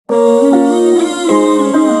you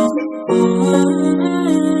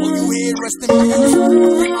hear, rest in peace.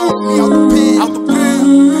 Bring my homie out the pen. Out the pen.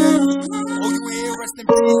 Oh, you hear, rest in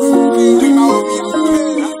peace. Bring my homie out the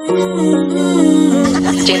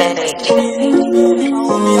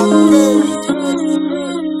pen.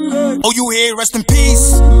 Oh, you hear, rest in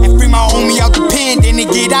peace. And free my homie out the pen. Then they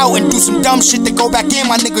get out and do some dumb shit to go back in.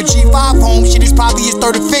 My nigga G5 home. Shit is probably his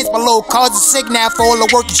third offense. My little cousin's sick now for all the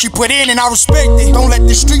work that she put in, and I respect it. Don't let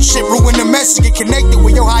the street shit ruin the message. Get connected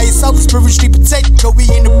with your higher self, spiritually protected. Cause we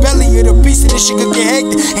in the belly of the beast, and this shit could get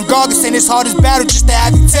hectic. And God can send his hardest battle just to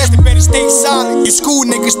have you tested. Better stay solid. Your school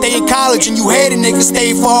niggas stay in college, and you hated niggas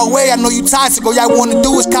stay far away. I know you toxic. All y'all wanna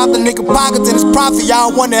do is cop the nigga pockets and his profit.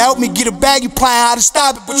 Y'all wanna help me get a bag. You plan how to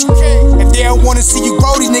stop it, but you can't. If they don't wanna see you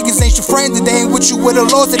grow, these niggas ain't your friends, and they ain't with you with a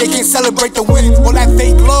loss, so they can't celebrate the wins. All that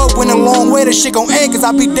fake love went a long way. That shit gon' end, cause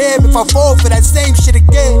I be damned if I fall for that same shit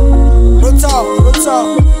again. Real talk, real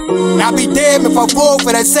talk. And I be damned if I fall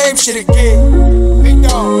for that same shit again. Big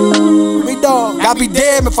dog, big dog. I be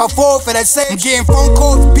damned if I fall for that same. I'm getting phone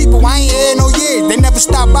calls from people I ain't had no years. They never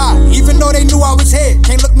stopped by, even though they knew I was here.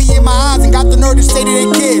 Can't look me in my eyes and got the nerve to say that they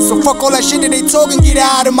kids. So fuck all that shit that they talking, get it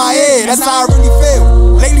out of my head. That's how I really feel.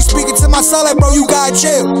 Lately speaking to my son like, bro, you gotta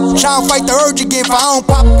chill. Tryna fight the urge again if I don't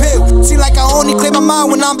pop a pill. Seem like I only clear my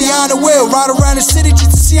mind when I'm behind the wheel. Ride around the city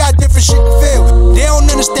just to see how different shit can feel. They don't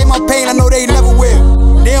understand my pain, I know they never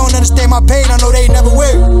will. They don't understand my pain, I know they never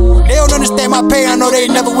will. They don't understand my pain, I know they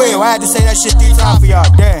never will. I had to say that shit 3 times for y'all,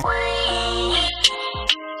 damn.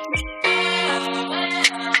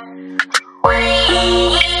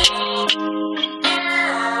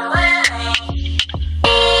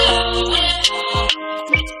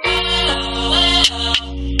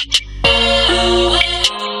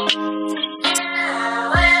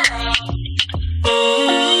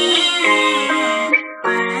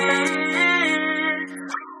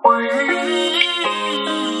 Why?